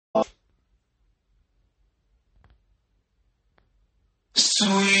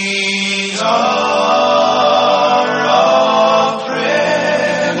Sweet hour of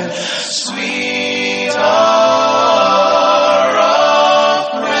prayer, sweet hour of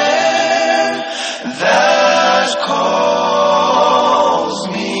prayer, that calls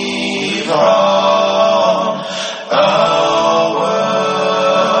me from a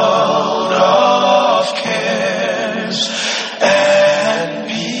world of cares, and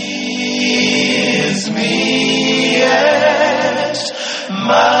bids me at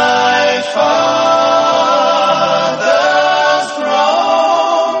my Father's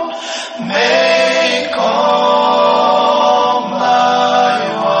throne, make all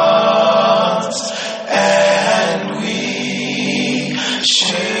my wants and wishes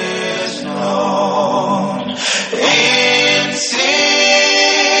known. In seasons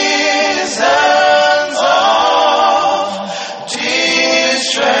of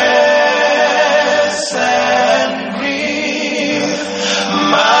distress and grief,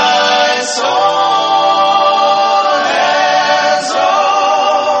 my soul has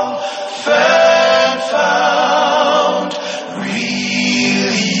often found relief,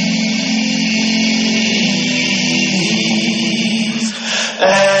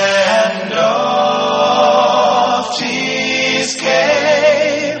 and oft escaped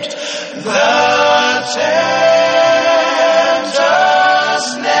the tempter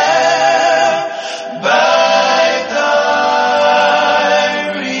snare by thy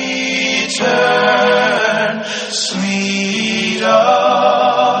return, sweet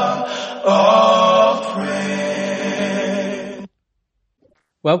hour of prayer.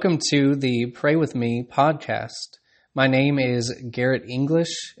 Welcome to the Pray With Me podcast. My name is Garrett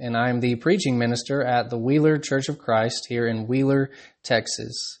English, and I am the preaching minister at the Wheeler Church of Christ here in Wheeler,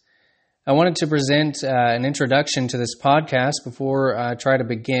 Texas. I wanted to present an introduction to this podcast before I try to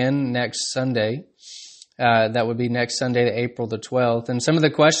begin next Sunday. That would be next Sunday, April the 12th. And some of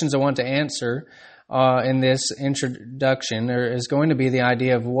the questions I want to answer in this introduction is going to be the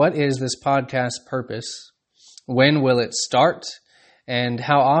idea of what is this podcast purpose? When will it start? And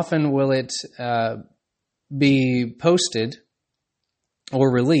how often will it be posted or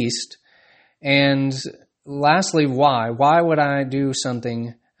released? And lastly, why? Why would I do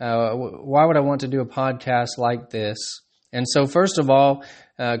something? Why would I want to do a podcast like this? And so first of all,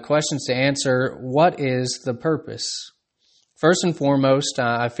 questions to answer: what is the purpose? First and foremost,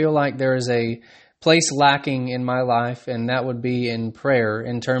 I feel like there is a place lacking in my life, and that would be in prayer,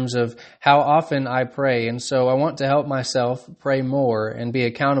 in terms of how often I pray. And so I want to help myself pray more and be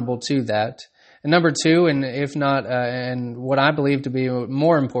accountable to that. And number two, and if not, and what I believe to be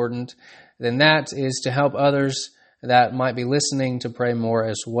more important than that, is to help others that might be listening to pray more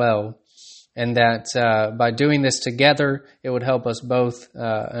as well. And that by doing this together, it would help us both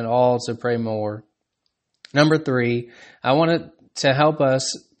and all to pray more. Number three, I wanted to help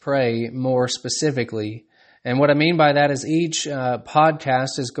us pray more specifically. And what I mean by that is each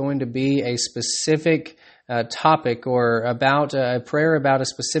podcast is going to be a specific topic or about a prayer about a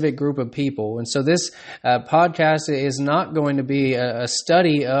specific group of people. And so this podcast is not going to be a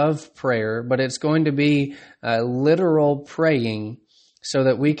study of prayer, but it's going to be literal praying so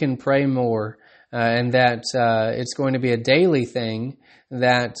that we can pray more, and that it's going to be a daily thing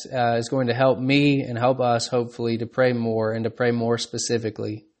that is going to help me and help us, hopefully, to pray more and to pray more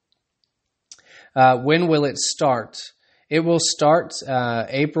specifically. When will it start? It will start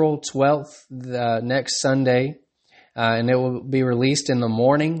April 12th, next Sunday, and it will be released in the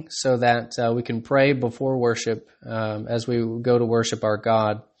morning so that we can pray before worship as we go to worship our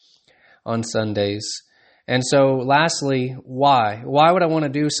God on Sundays. And so lastly, why? Why would I want to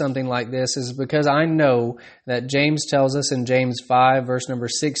do something like this? Is because I know that James tells us in James 5, verse number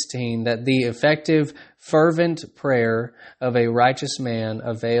 16, that the effective, fervent prayer of a righteous man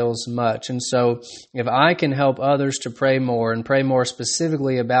avails much. And so if I can help others to pray more and pray more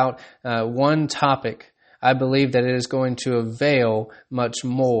specifically about one topic, I believe that it is going to avail much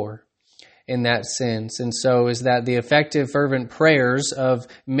more in that sense. And so is that the effective, fervent prayers of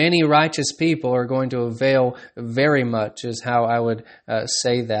many righteous people are going to avail very much, is how I would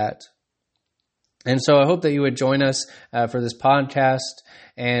say that. And so I hope that you would join us for this podcast,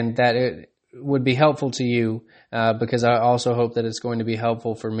 and that it would be helpful to you, because I also hope that it's going to be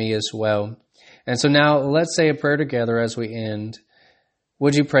helpful for me as well. And so now let's say a prayer together as we end.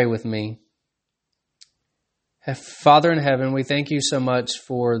 Would you pray with me? Father in heaven, we thank you so much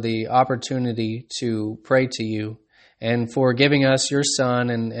for the opportunity to pray to you, and for giving us your Son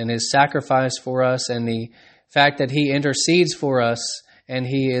and his sacrifice for us, and the fact that he intercedes for us and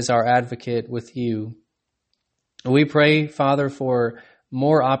he is our advocate with you. We pray, Father, for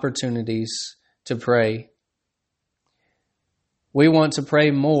more opportunities to pray. We want to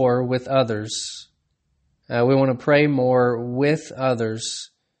pray more with others. We want to pray more with others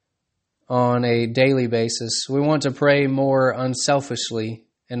on a daily basis. We want to pray more unselfishly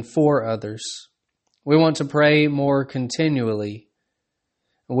and for others. We want to pray more continually.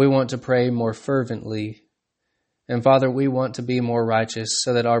 We want to pray more fervently. And Father, we want to be more righteous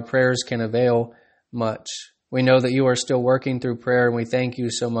so that our prayers can avail much. We know that you are still working through prayer, and we thank you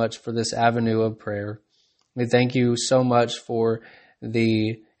so much for this avenue of prayer. We thank you so much for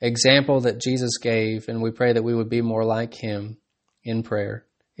the example that Jesus gave, and we pray that we would be more like him in prayer.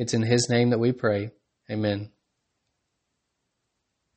 It's in his name that we pray. Amen.